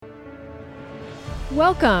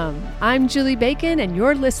Welcome. I'm Julie Bacon, and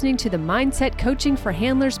you're listening to the Mindset Coaching for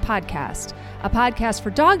Handlers podcast, a podcast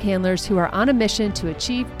for dog handlers who are on a mission to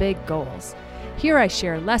achieve big goals. Here I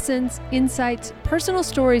share lessons, insights, personal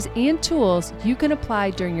stories, and tools you can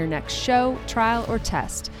apply during your next show, trial, or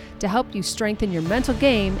test to help you strengthen your mental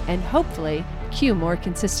game and hopefully cue more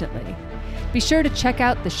consistently. Be sure to check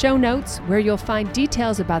out the show notes where you'll find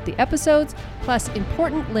details about the episodes, plus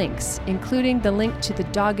important links, including the link to the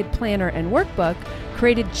Dogged Planner and Workbook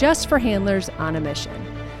created just for handlers on a mission.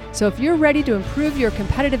 So if you're ready to improve your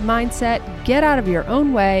competitive mindset, get out of your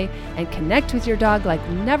own way, and connect with your dog like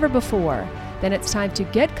never before, then it's time to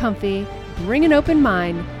get comfy, bring an open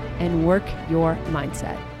mind, and work your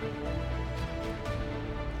mindset.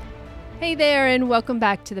 Hey there, and welcome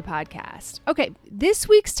back to the podcast. Okay, this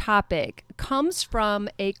week's topic comes from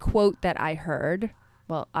a quote that I heard.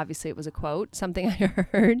 Well, obviously it was a quote, something I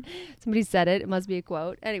heard. Somebody said it. It must be a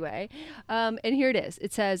quote. Anyway, and here it is.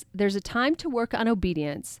 It says, there's a time to work on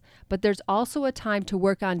obedience, but there's also a time to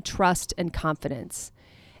work on trust and confidence.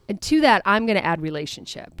 And to that, I'm going to add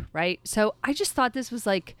relationship, right? So I just thought this was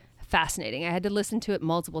like fascinating. I had to listen to it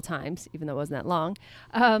multiple times, even though it wasn't that long,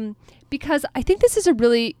 because I think this is a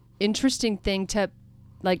really interesting thing to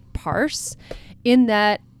like parse, in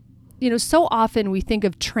that, you know, so often we think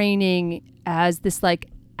of training as this like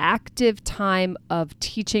active time of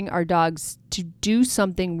teaching our dogs to do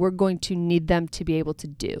something we're going to need them to be able to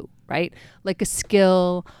do, right? Like a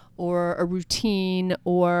skill or a routine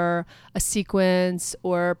or a sequence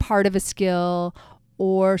or part of a skill.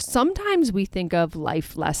 Or sometimes we think of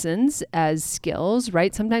life lessons as skills,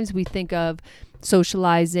 right? Sometimes we think of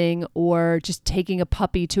socializing or just taking a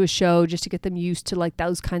puppy to a show just to get them used to like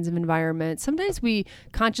those kinds of environments. Sometimes we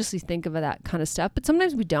consciously think of that kind of stuff, but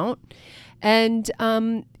sometimes we don't. And,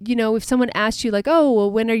 you know, if someone asks you like, oh, well,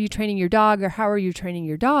 when are you training your dog, or how are you training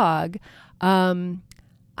your dog?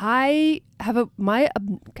 I have I'm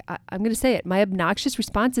going to say it. My obnoxious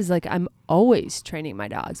response is like, I'm always training my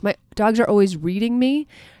dogs. My dogs are always reading me.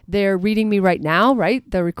 They're reading me right now, right?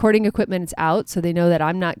 The recording equipment is out, so they know that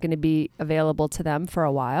I'm not going to be available to them for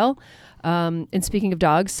a while. And speaking of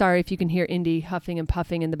dogs, sorry if you can hear Indy huffing and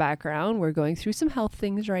puffing in the background. We're going through some health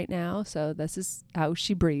things right now, so this is how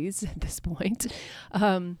she breathes at this point.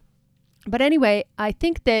 But anyway, I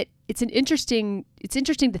think that it's interesting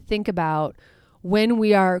to think about when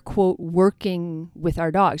we are, quote, working with our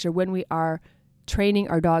dogs, or when we are training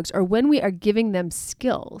our dogs, or when we are giving them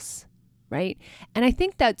skills, right? And I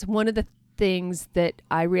think that's one of the things that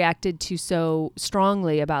I reacted to so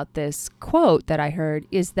strongly about this quote that I heard,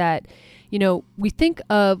 is that, you know, we think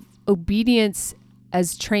of obedience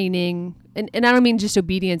as training, and I don't mean just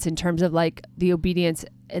obedience in terms of like the obedience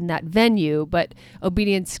in that venue, but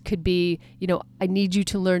obedience could be, you know, I need you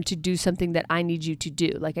to learn to do something that I need you to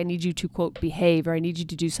do. Like I need you to, quote, behave, or I need you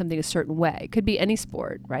to do something a certain way. It could be any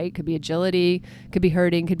sport, right? It could be agility, could be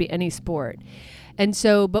herding, could be any sport. And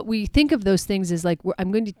so, but we think of those things as like,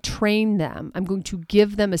 I'm going to train them. I'm going to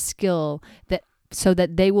give them a skill that so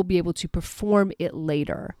that they will be able to perform it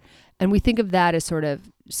later. And we think of that as sort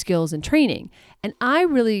of skills and training. And I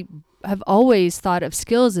really have always thought of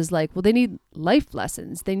skills as like, well, they need life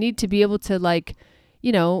lessons. They need to be able to like,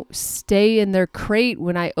 you know, stay in their crate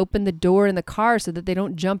when I open the door in the car so that they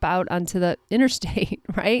don't jump out onto the interstate,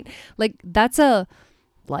 right? Like that's a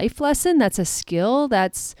life lesson. That's a skill.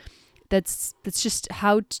 That's just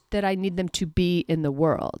how that I need them to be in the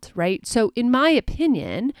world, right? So in my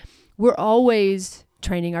opinion, we're always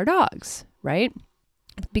training our dogs, right?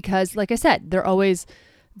 Because like I said, they're always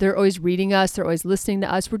reading us. They're always listening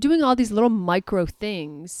to us. We're doing all these little micro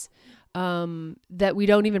things that we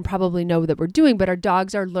don't even probably know that we're doing, but our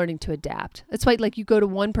dogs are learning to adapt. That's why like you go to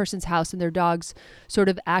one person's house and their dogs sort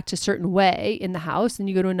of act a certain way in the house, and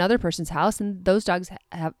you go to another person's house and those dogs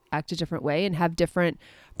act a different way and have different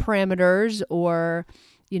parameters or,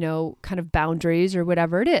 you know, kind of boundaries or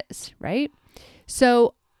whatever it is, right?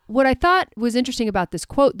 So what I thought was interesting about this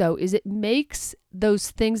quote, though, is it makes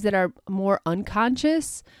those things that are more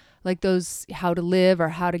unconscious, like those how to live or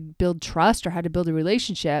how to build trust or how to build a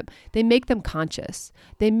relationship, they make them conscious.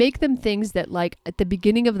 They make them things that like at the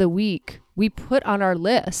beginning of the week, we put on our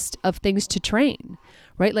list of things to train,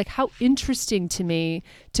 right? Like how interesting to me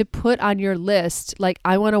to put on your list, like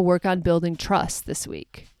I want to work on building trust this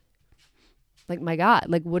week. Like, my God,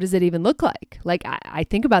 like, what does it even look like? Like, I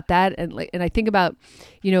think about that and I think about,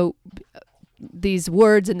 you know, these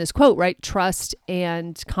words in this quote, right? Trust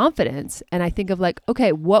and confidence. And I think of like,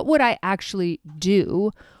 okay, what would I actually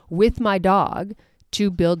do with my dog to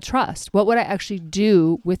build trust? What would I actually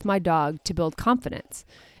do with my dog to build confidence?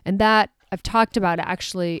 And that I've talked about it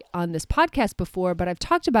actually on this podcast before, but I've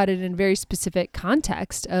talked about it in a very specific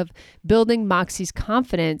context of building Moxie's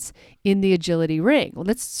confidence in the agility ring. Well,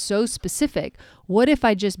 that's so specific. What if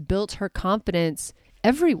I just built her confidence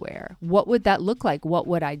everywhere? What would that look like? What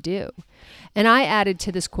would I do? And I added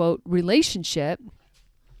to this quote, relationship,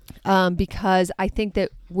 because I think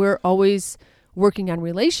that we're always working on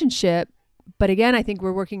relationship, but again, I think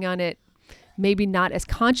we're working on it maybe not as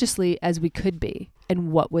consciously as we could be.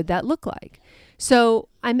 And what would that look like? So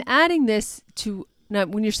I'm adding this to, now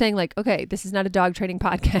when you're saying like, okay, this is not a dog training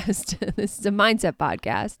podcast, this is a mindset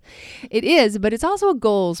podcast. It is, but it's also a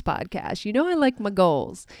goals podcast. You know, I like my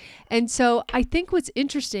goals. And so I think what's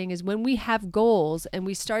interesting is when we have goals and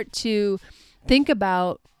we start to think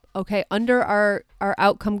about, okay, under our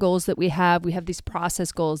outcome goals that we have these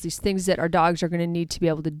process goals, these things that our dogs are going to need to be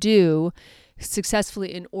able to do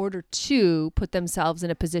successfully in order to put themselves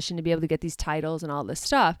in a position to be able to get these titles and all this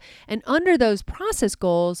stuff. And under those process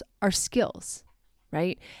goals are skills,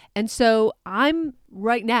 right? And so I'm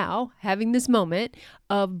right now having this moment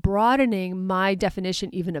of broadening my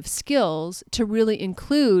definition even of skills to really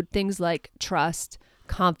include things like trust,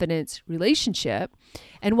 confidence, relationship.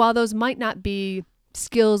 And while those might not be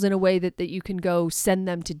skills in a way that you can go send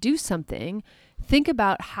them to do something, think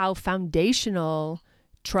about how foundational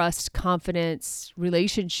trust, confidence,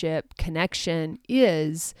 relationship, connection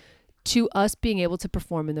is to us being able to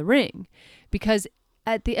perform in the ring. Because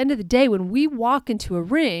at the end of the day, when we walk into a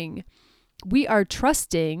ring, we are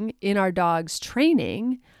trusting in our dog's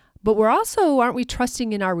training, but aren't we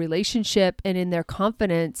trusting in our relationship and in their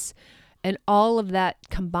confidence and all of that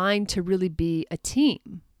combined to really be a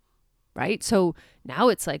team, right? So now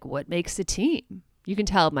it's like, what makes a team? You can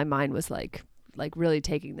tell my mind was like really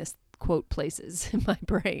taking this quote places in my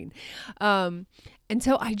brain. And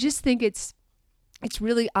so I just think it's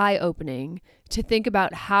really eye-opening to think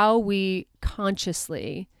about how we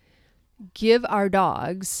consciously give our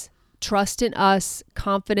dogs trust in us,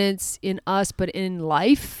 confidence in us, but in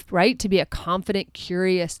life, right? To be a confident,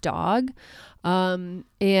 curious dog,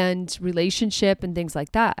 and relationship and things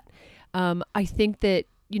like that. I think that,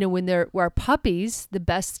 you know, when we're puppies, the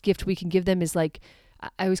best gift we can give them is like,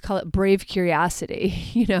 I always call it brave curiosity,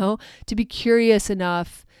 you know, to be curious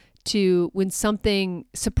enough to, when something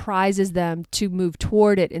surprises them, to move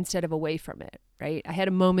toward it instead of away from it, right? I had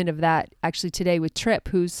a moment of that actually today with Trip,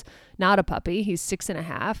 who's not a puppy. He's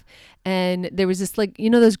 6.5. And there was this, like, you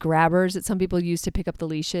know, those grabbers that some people use to pick up the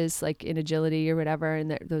leashes, like in agility or whatever.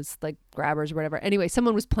 And those like grabbers or whatever. Anyway,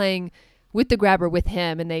 someone was playing with the grabber with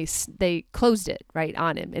him and they closed it right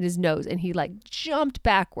on him in his nose. And he like jumped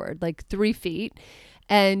backward like 3 feet.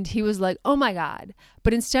 And he was like, oh my God.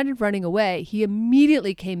 But instead of running away, he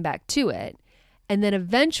immediately came back to it. And then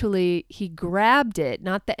eventually he grabbed it,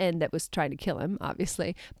 not the end that was trying to kill him,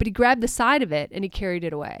 obviously, but he grabbed the side of it and he carried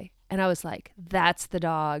it away. And I was like, that's the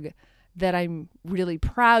dog that I'm really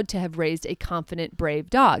proud to have raised, a confident, brave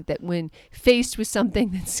dog that when faced with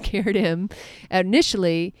something that scared him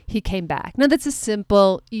initially, he came back. Now that's a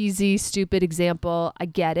simple, easy, stupid example. I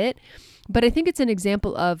get it. But I think it's an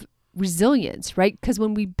example of resilience, right? Because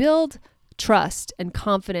when we build trust and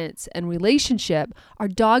confidence and relationship, our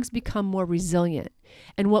dogs become more resilient.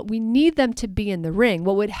 And what we need them to be in the ring,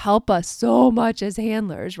 what would help us so much as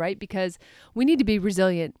handlers, right? Because we need to be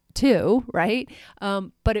resilient too, right?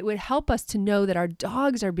 But it would help us to know that our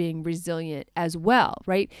dogs are being resilient as well,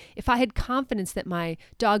 right? If I had confidence that my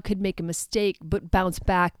dog could make a mistake but bounce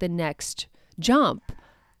back the next jump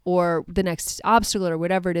or the next obstacle or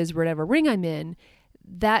whatever it is, whatever ring I'm in,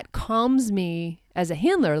 that calms me as a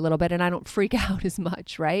handler a little bit and I don't freak out as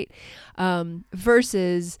much, right?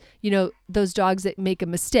 Versus, you know, those dogs that make a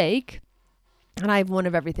mistake, and I have one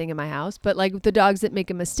of everything in my house, but like the dogs that make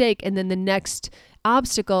a mistake and then the next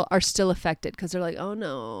obstacle are still affected because they're like, oh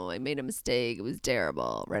no, I made a mistake. It was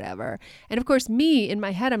terrible, whatever. And of course, me in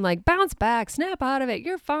my head, I'm like, bounce back, snap out of it.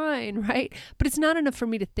 You're fine, right? But it's not enough for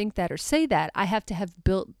me to think that or say that. I have to have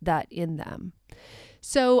built that in them.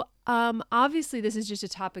 So obviously this is just a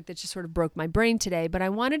topic that just sort of broke my brain today, but I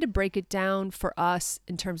wanted to break it down for us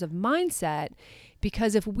in terms of mindset,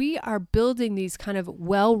 because if we are building these kind of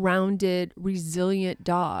well-rounded, resilient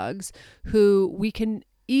dogs who we can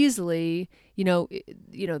easily,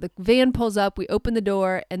 the van pulls up, we open the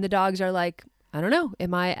door and the dogs are like, I don't know,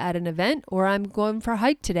 am I at an event or I'm going for a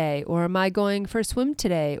hike today or am I going for a swim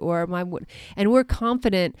today and we're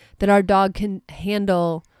confident that our dog can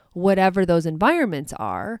handle whatever those environments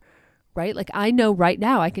are, right? Like I know right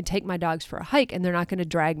now I can take my dogs for a hike and they're not going to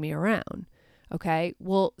drag me around. Okay.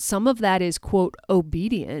 Well, some of that is quote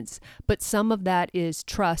obedience, but some of that is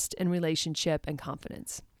trust and relationship and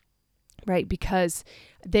confidence. right? Because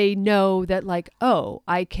they know that like, oh,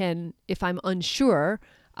 I can, if I'm unsure,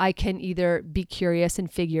 I can either be curious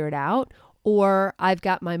and figure it out, or I've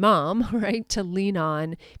got my mom, right, to lean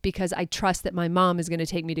on because I trust that my mom is going to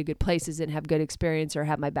take me to good places and have good experience or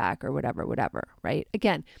have my back or whatever, right?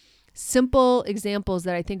 Again, simple examples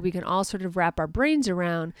that I think we can all sort of wrap our brains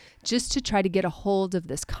around just to try to get a hold of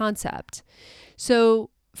this concept. So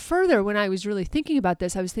further, when I was really thinking about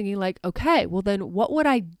this, I was thinking like, okay, well then what would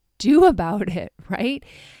I do about it, right?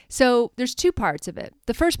 So there's two parts of it.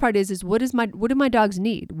 The first part is what do my dogs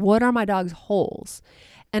need? What are my dog's holes?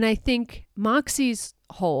 And I think Moxie's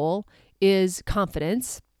hole is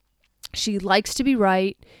confidence. She likes to be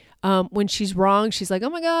right. When she's wrong, she's like, oh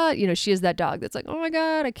my God, she is that dog that's like, oh my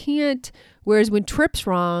God, I can't. Whereas when Trip's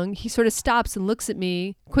wrong, he sort of stops and looks at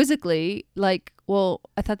me quizzically like, well,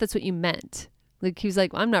 I thought that's what you meant. Like he was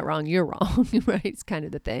like, well, I'm not wrong, you're wrong, right? It's kind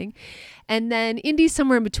of the thing. And then Indy's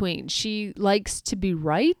somewhere in between. She likes to be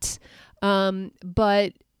right,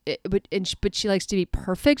 but she likes to be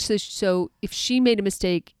perfect. So if she made a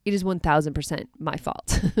mistake, it is 1000% my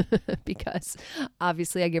fault because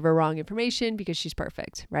obviously I give her wrong information because she's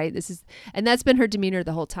perfect, right? And that's been her demeanor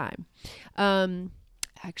the whole time.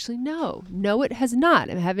 Actually, no, it has not.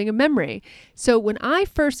 I'm having a memory. So when I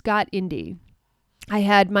first got Indy, I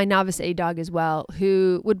had my novice A dog as well,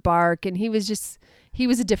 who would bark, and he was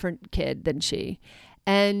a different kid than she.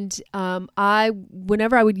 And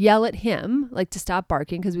whenever I would yell at him, like to stop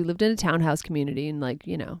barking, because we lived in a townhouse community and like,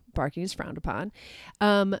 barking is frowned upon,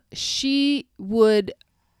 she would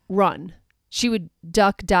run. She would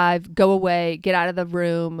duck, dive, go away, get out of the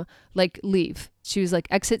room, like leave. She was like,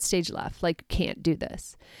 exit stage left, like can't do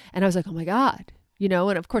this. And I was like, oh my God,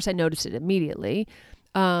 and of course I noticed it immediately.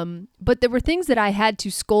 But there were things that I had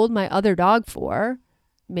to scold my other dog for,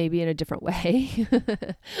 maybe in a different way.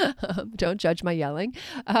 Don't judge my yelling.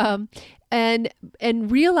 And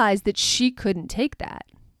realize that she couldn't take that.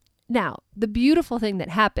 Now, the beautiful thing that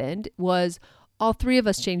happened was all three of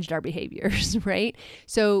us changed our behaviors, right?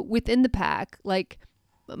 So within the pack, like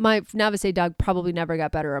my novice A dog probably never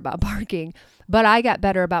got better about barking, but I got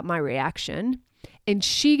better about my reaction. And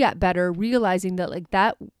she got better realizing that like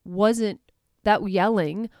that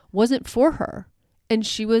yelling wasn't for her and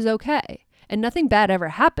she was okay. And nothing bad ever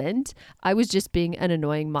happened. I was just being an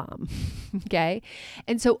annoying mom. Okay.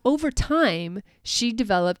 And so over time, she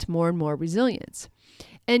developed more and more resilience.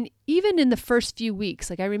 And even in the first few weeks,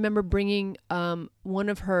 like I remember bringing one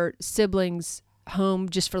of her siblings home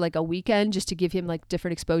just for like a weekend, just to give him like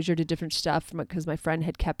different exposure to different stuff because my friend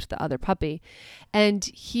had kept the other puppy. And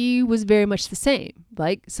he was very much the same.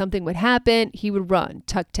 Like something would happen, he would run,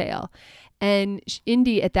 tuck tail. And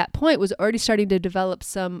Indy at that point was already starting to develop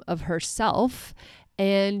some of herself.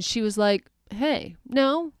 And she was like, hey,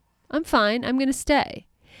 no, I'm fine. I'm going to stay.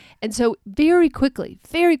 And so very quickly,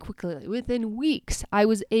 within weeks, I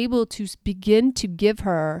was able to begin to give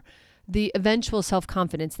her the eventual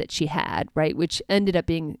self-confidence that she had, right? Which ended up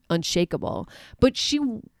being unshakable. But she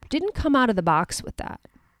didn't come out of the box with that,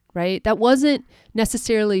 right? That wasn't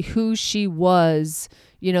necessarily who she was,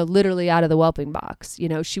 literally out of the whelping box.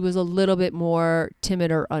 She was a little bit more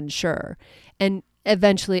timid or unsure, and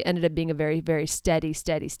eventually ended up being a very, very steady,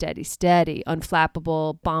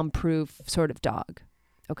 unflappable, bomb-proof sort of dog.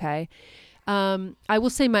 Okay. I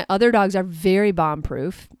will say my other dogs are very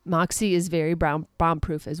bomb-proof. Moxie is very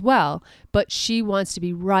bomb-proof as well, but she wants to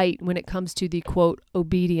be right when it comes to the quote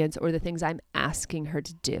obedience or the things I'm asking her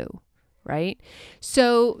to do. Right.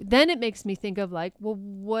 So then it makes me think of like, well,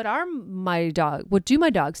 what do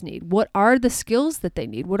my dogs need? What are the skills that they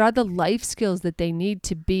need? What are the life skills that they need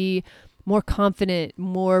to be more confident,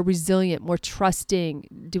 more resilient, more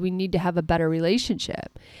trusting? Do we need to have a better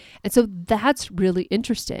relationship? And so that's really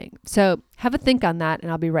interesting. So have a think on that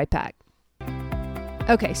and I'll be right back.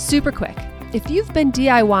 Okay, super quick. If you've been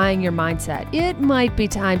DIYing your mindset, it might be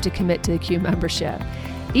time to commit to the Q membership.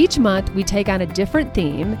 Each month, we take on a different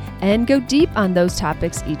theme and go deep on those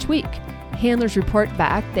topics each week. Handlers report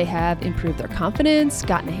back they have improved their confidence,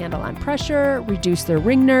 gotten a handle on pressure, reduced their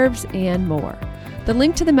ring nerves, and more. The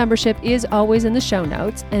link to the membership is always in the show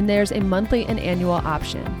notes, and there's a monthly and annual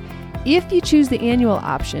option. If you choose the annual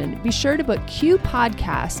option, be sure to put Q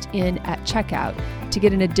Podcast in at checkout to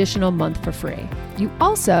get an additional month for free. You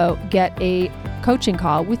also get a coaching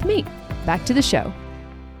call with me. Back to the show.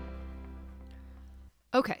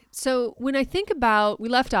 Okay, so when I think about, we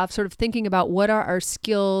left off sort of thinking about what are our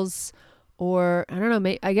skills, or I don't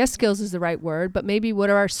know, I guess skills is the right word, but maybe what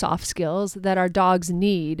are our soft skills that our dogs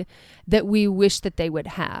need that we wish that they would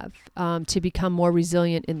have to become more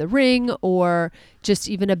resilient in the ring, or just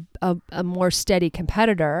even a more steady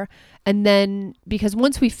competitor. And then, because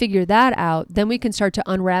once we figure that out, then we can start to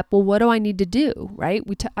unwrap, well, what do I need to do, right?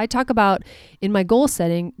 I talk about in my goal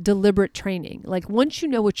setting, deliberate training. Like once you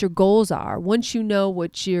know what your goals are, once you know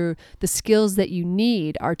what the skills that you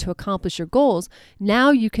need are to accomplish your goals, now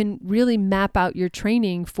you can really map out your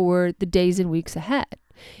training for the days and weeks ahead.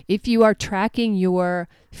 If you are tracking your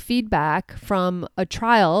feedback from a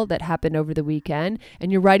trial that happened over the weekend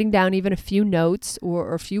and you're writing down even a few notes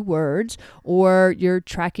or a few words, or you're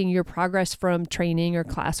tracking your progress from training or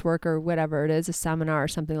classwork or whatever it is, a seminar or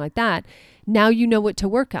something like that, now you know what to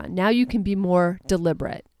work on. Now you can be more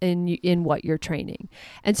deliberate in what you're training.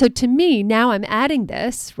 And so to me, now I'm adding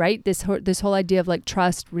this, right? This whole idea of like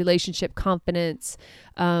trust, relationship, confidence,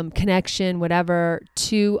 connection, whatever,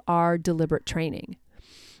 to our deliberate training.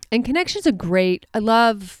 And connection's I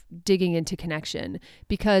love digging into connection,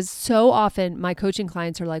 because so often my coaching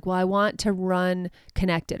clients are like, well, I want to run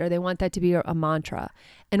connected, or they want that to be a mantra.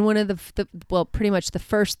 And one of pretty much the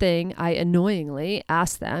first thing I annoyingly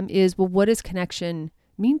ask them is, well, what does connection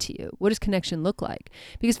mean to you? What does connection look like?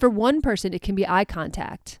 Because for one person, it can be eye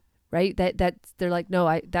contact, right? That they're like,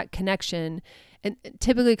 no, that connection, and it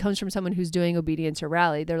typically comes from someone who's doing obedience or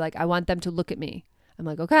rally. They're like, I want them to look at me. I'm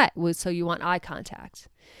like, okay, well, so you want eye contact.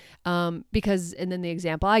 And then the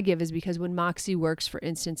example I give is because when Moxie works, for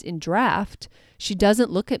instance, in draft, she doesn't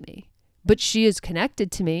look at me, but she is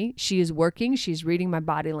connected to me. She is working. She's reading my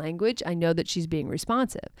body language. I know that she's being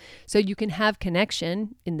responsive. So you can have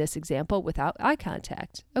connection in this example without eye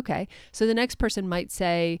contact. Okay. So the next person might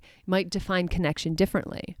define connection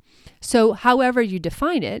differently. So however you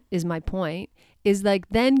define it, is my point, is like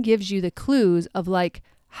then gives you the clues of like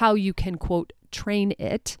how you can, quote, train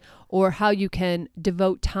it, or how you can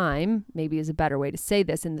devote time, maybe is a better way to say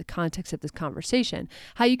this in the context of this conversation,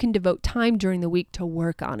 how you can devote time during the week to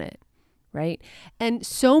work on it, right? And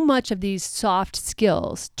so much of these soft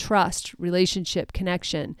skills, trust, relationship,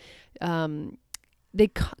 connection,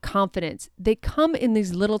 confidence, they come in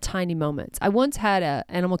these little tiny moments. I once had an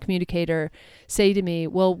animal communicator say to me,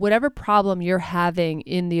 well, whatever problem you're having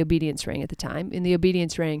in the obedience ring at the time,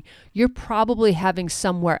 you're probably having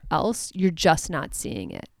somewhere else. You're just not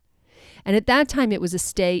seeing it. And at that time, it was a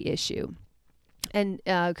stay issue. And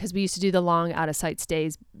because we used to do the long out of sight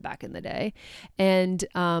stays back in the day. And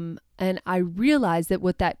I realized that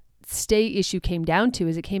what that stay issue came down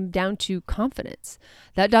to confidence.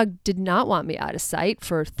 That dog did not want me out of sight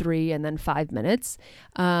for 3 and then 5 minutes.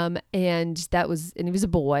 And he was a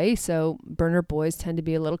boy. So burner boys tend to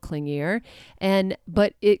be a little clingier.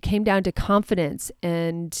 But it came down to confidence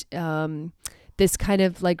and, this kind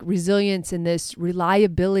of like resilience and this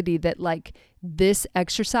reliability that like this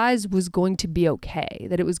exercise was going to be okay,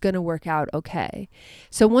 that it was going to work out okay.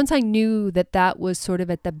 So once I knew that was sort of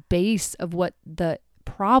at the base of what the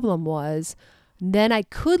problem was, then I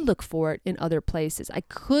could look for it in other places. I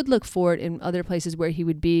could look for it in other places where he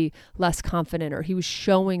would be less confident or he was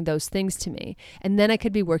showing those things to me. And then I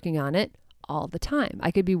could be working on it all the time.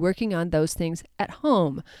 I could be working on those things at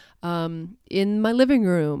home, in my living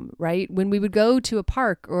room, right? When we would go to a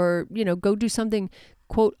park or, go do something,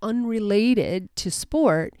 quote, unrelated to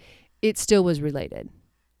sport, it still was related,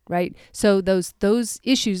 right? So those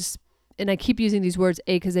issues, and I keep using these words,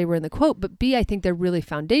 A, because they were in the quote, but B, I think they're really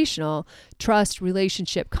foundational. Trust,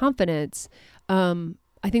 relationship, confidence. I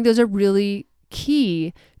think those are really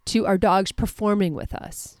key to our dogs performing with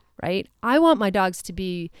us, right? I want my dogs to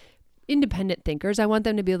be independent thinkers. I want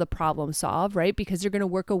them to be able to problem solve, right? Because they're going to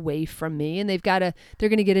work away from me and they're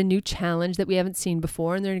going to get a new challenge that we haven't seen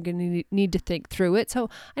before and they're going to need to think through it. So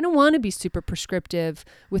I don't want to be super prescriptive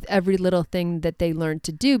with every little thing that they learn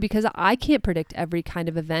to do because I can't predict every kind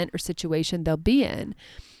of event or situation they'll be in.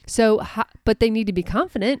 So, but they need to be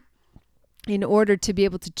confident in order to be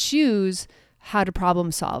able to choose how to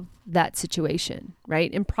problem solve that situation,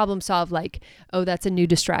 right? And problem solve like, oh, that's a new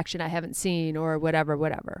distraction I haven't seen or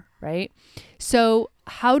whatever, right? So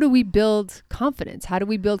how do we build confidence? How do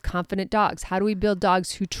we build confident dogs? How do we build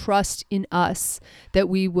dogs who trust in us that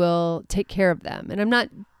we will take care of them? And I'm not,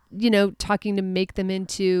 talking to make them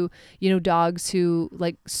into, dogs who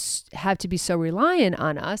like have to be so reliant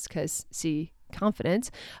on us because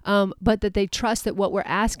confidence, but that they trust that what we're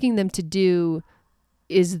asking them to do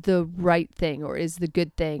is the right thing or is the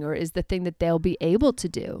good thing or is the thing that they'll be able to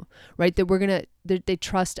do, right? That they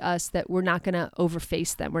trust us, that we're not going to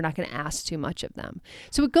overface them. We're not going to ask too much of them.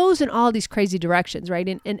 So it goes in all these crazy directions,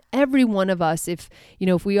 right? And every one of us, if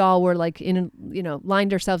we all were like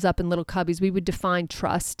lined ourselves up in little cubbies, we would define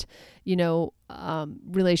trust,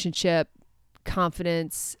 relationship,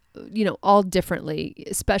 confidence, all differently,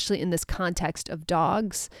 especially in this context of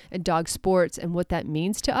dogs and dog sports and what that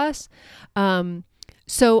means to us.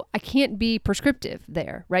 So I can't be prescriptive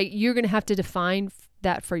there, right? You're going to have to define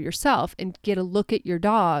that for yourself and get a look at your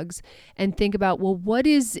dogs and think about, well, what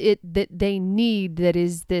is it that they need that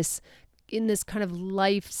is in this kind of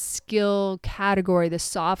life skill category, the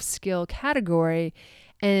soft skill category,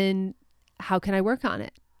 and how can I work on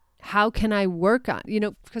it? How can I work on,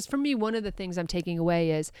 because for me, one of the things I'm taking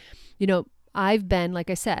away is, I've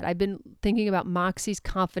been thinking about Moxie's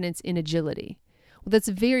confidence in agility. Well, that's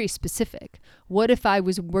very specific. What if I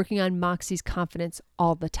was working on Moxie's confidence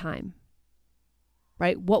all the time?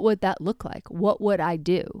 Right? What would that look like? What would I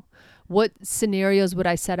do? What scenarios would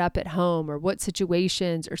I set up at home, or what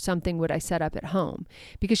situations or something would I set up at home?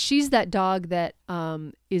 Because she's that dog that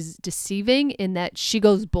is deceiving in that she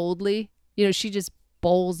goes boldly. She just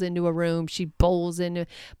bowls into a room.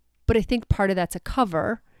 But I think part of that's a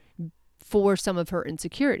cover for some of her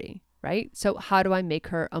insecurity, right? So how do I make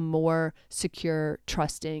her a more secure,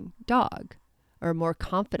 trusting dog, or a more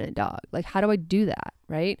confident dog? Like, how do I do that,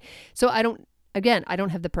 right? So I don't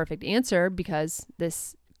have the perfect answer, because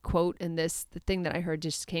this quote and the thing that I heard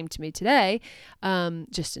just came to me today,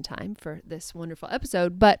 just in time for this wonderful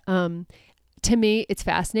episode. But to me, it's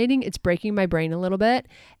fascinating. It's breaking my brain a little bit.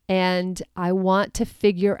 And I want to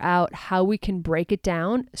figure out how we can break it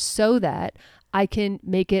down so that I can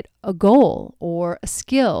make it a goal or a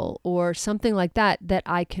skill or something like that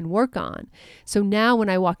I can work on. So now when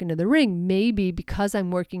I walk into the ring, maybe because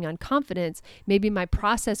I'm working on confidence, maybe my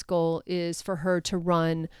process goal is for her to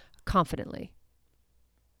run confidently.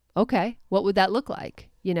 Okay, what would that look like?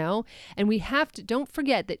 And we have to, don't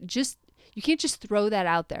forget that you can't just throw that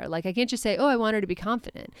out there. Like, I can't just say, oh, I want her to be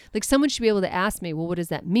confident. Like, someone should be able to ask me, well, what does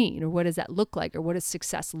that mean? Or what does that look like? Or what does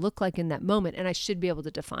success look like in that moment? And I should be able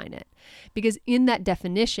to define it, because in that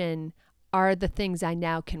definition are the things I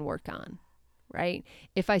now can work on, right?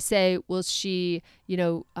 If I say, well, she,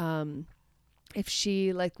 if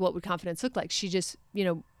she, like, what would confidence look like? She just,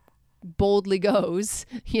 boldly goes,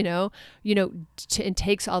 and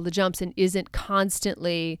takes all the jumps and isn't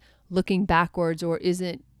constantly looking backwards, or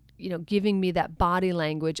isn't, giving me that body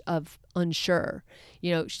language of unsure.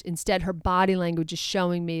 Instead, her body language is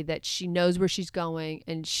showing me that she knows where she's going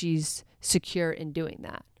and she's secure in doing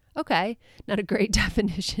that. Okay, not a great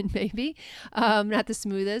definition, maybe, not the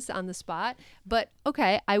smoothest on the spot, but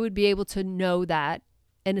okay, I would be able to know that,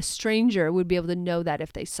 and a stranger would be able to know that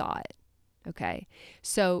if they saw it. Okay,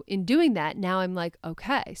 so in doing that, now I'm like,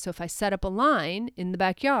 okay, so if I set up a line in the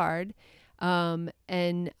backyard,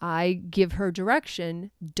 and I give her direction,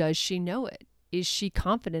 does she know it? Is she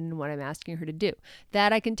confident in what I'm asking her to do?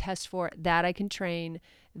 That I can test for, that I can train,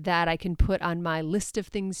 that I can put on my list of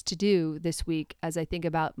things to do this week as I think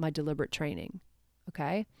about my deliberate training.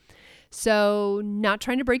 Okay. So not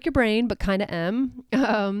trying to break your brain, but kind of am.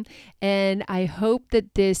 And I hope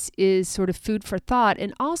that this is sort of food for thought.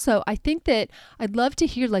 And also, I think that I'd love to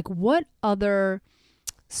hear, like, what other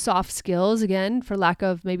soft skills, again, for lack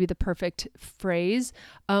of maybe the perfect phrase,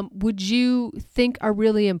 would you think are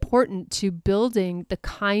really important to building the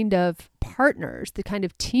kind of partners, the kind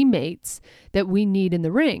of teammates that we need in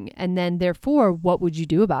the ring? And then therefore, what would you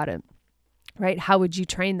do about it? Right? How would you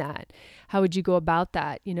train that? How would you go about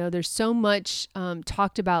that? There's so much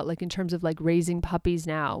talked about, like, in terms of like raising puppies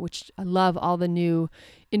now, which I love all the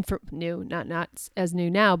not as new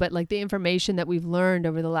now, but like the information that we've learned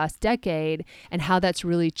over the last decade and how that's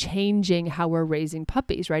really changing how we're raising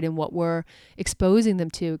puppies, right? And what we're exposing them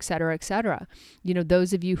to, et cetera, et cetera.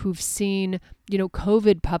 Those of you who've seen,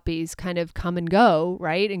 COVID puppies kind of come and go,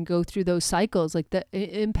 right? And go through those cycles, like the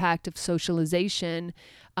impact of socialization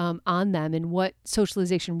on them and what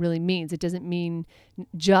socialization really means. It doesn't mean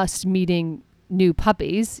just meeting new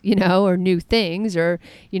puppies, or new things, or,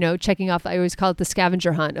 checking off, I always call it the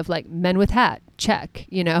scavenger hunt of like men with hat, check,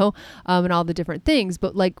 and all the different things.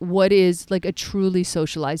 But like, what is like a truly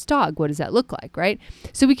socialized dog? What does that look like? Right.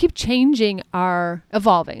 So we keep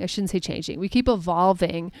evolving. I shouldn't say changing. We keep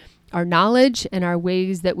evolving our knowledge and our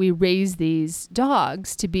ways that we raise these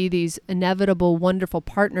dogs to be these inevitable, wonderful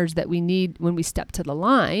partners that we need when we step to the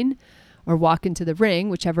line or walk into the ring,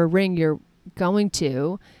 whichever ring you're going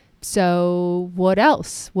to. So what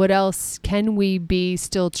else? What else can we be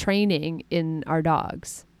still training in our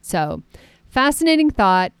dogs? So fascinating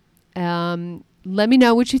thought. Let me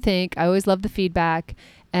know what you think. I always love the feedback.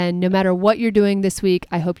 And no matter what you're doing this week,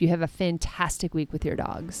 I hope you have a fantastic week with your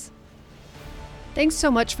dogs. Thanks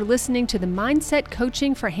so much for listening to the Mindset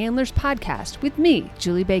Coaching for Handlers podcast with me,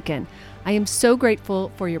 Julie Bacon. I am so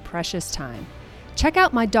grateful for your precious time. Check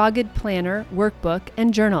out my Dogged Planner workbook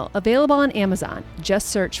and journal available on Amazon. Just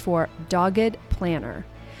search for Dogged Planner.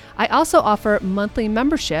 I also offer monthly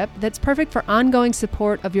membership that's perfect for ongoing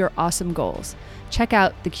support of your awesome goals. Check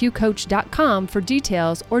out theqcoach.com for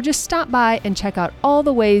details, or just stop by and check out all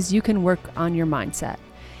the ways you can work on your mindset.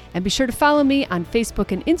 And be sure to follow me on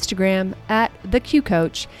Facebook and Instagram at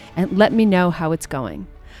theqcoach and let me know how it's going.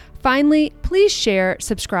 Finally, please share,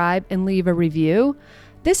 subscribe, and leave a review.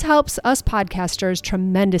 This helps us podcasters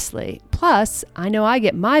tremendously. Plus, I know I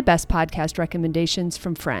get my best podcast recommendations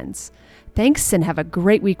from friends. Thanks, and have a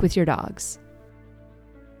great week with your dogs.